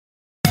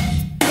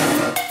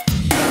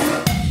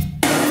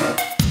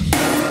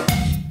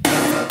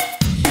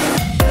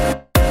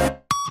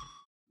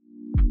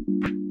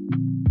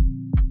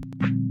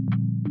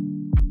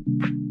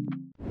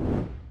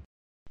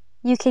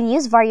You can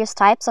use various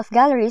types of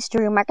galleries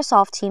during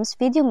Microsoft Teams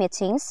video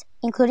meetings,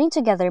 including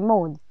Together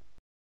mode.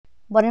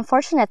 But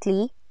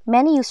unfortunately,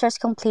 many users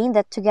complain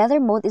that Together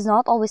mode is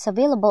not always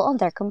available on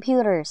their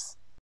computers.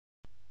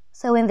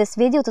 So in this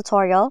video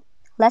tutorial,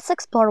 let's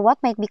explore what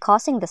might be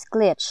causing this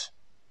glitch.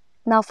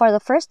 Now for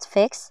the first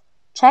fix,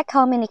 check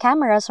how many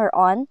cameras are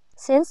on,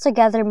 since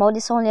Together mode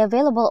is only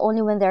available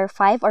when there are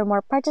 5 or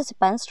more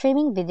participants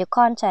streaming video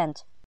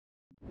content.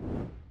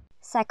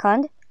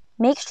 Second,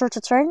 make sure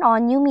to turn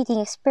on New Meeting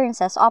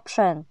Experiences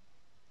option.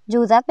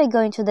 Do that by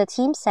going to the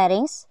Team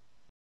Settings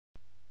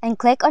and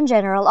click on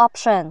General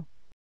option.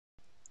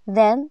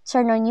 Then,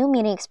 turn on New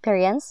Meeting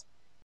Experience,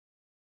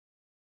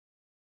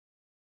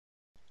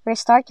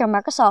 restart your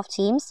Microsoft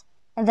Teams,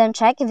 and then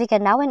check if you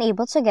can now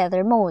enable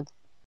Together mode.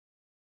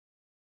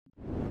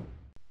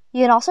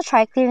 You can also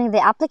try clearing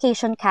the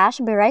application cache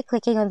by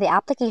right-clicking on the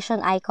application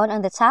icon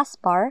on the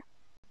taskbar,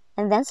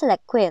 and then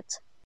select Quit.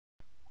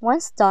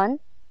 Once done,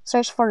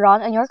 search for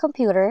Run on your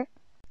computer,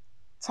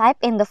 type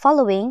in the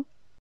following,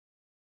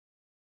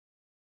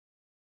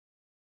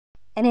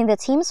 and in the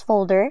Teams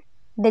folder,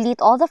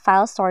 delete all the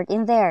files stored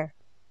in there.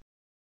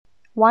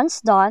 Once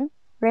done,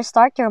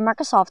 restart your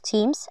Microsoft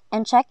Teams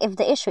and check if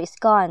the issue is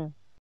gone.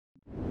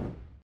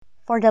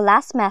 For the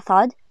last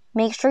method,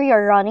 make sure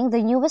you're running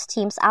the newest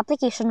Teams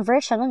application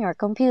version on your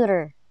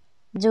computer.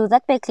 Do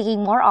that by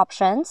clicking More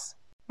Options,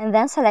 and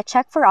then select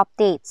Check for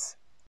Updates.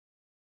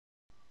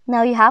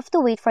 Now you have to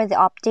wait for the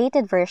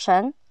updated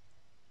version,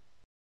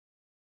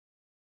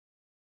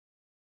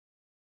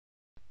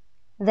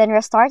 then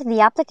restart the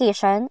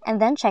application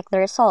and then check the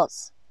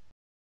results.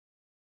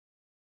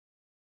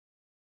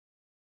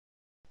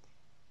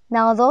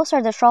 Now those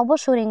are the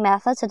troubleshooting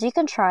methods that you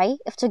can try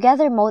if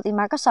Together mode in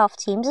Microsoft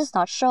Teams is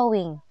not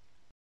showing.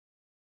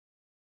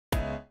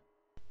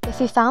 If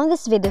you found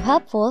this video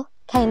helpful,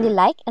 kindly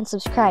like and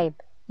subscribe.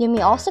 You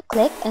may also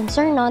click and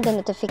turn on the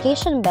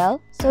notification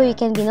bell so you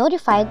can be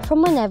notified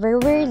from whenever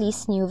we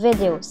release new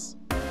videos.